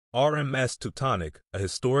RMS Teutonic, a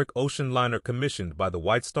historic ocean liner commissioned by the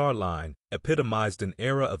White Star Line, epitomized an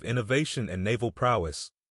era of innovation and naval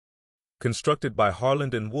prowess. Constructed by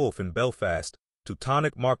Harland and Wolff in Belfast,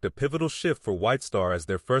 Teutonic marked a pivotal shift for White Star as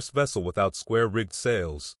their first vessel without square-rigged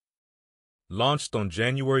sails. Launched on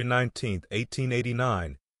January 19,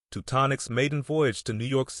 1889, Teutonic's maiden voyage to New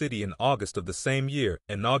York City in August of the same year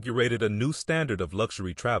inaugurated a new standard of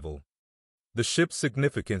luxury travel. The ship's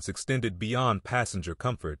significance extended beyond passenger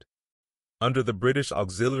comfort. Under the British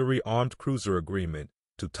Auxiliary Armed Cruiser Agreement,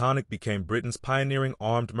 Teutonic became Britain's pioneering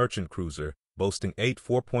armed merchant cruiser, boasting 8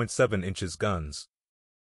 4.7-inch guns.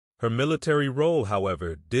 Her military role,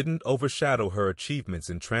 however, didn't overshadow her achievements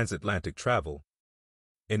in transatlantic travel.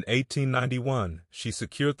 In 1891, she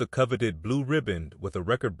secured the coveted Blue Riband with a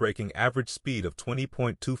record-breaking average speed of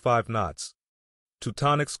 20.25 knots.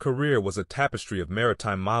 Teutonic's career was a tapestry of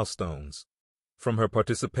maritime milestones. From her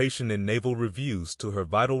participation in naval reviews to her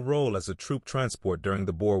vital role as a troop transport during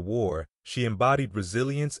the Boer War, she embodied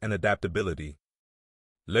resilience and adaptability.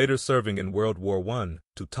 Later serving in World War I,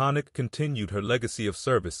 Teutonic continued her legacy of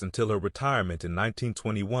service until her retirement in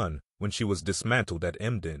 1921, when she was dismantled at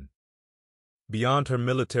Emden. Beyond her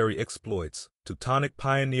military exploits, Teutonic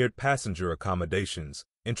pioneered passenger accommodations,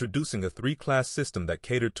 introducing a three-class system that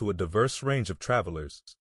catered to a diverse range of travelers.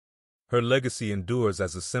 Her legacy endures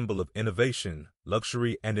as a symbol of innovation,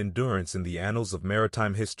 luxury, and endurance in the annals of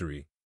maritime history.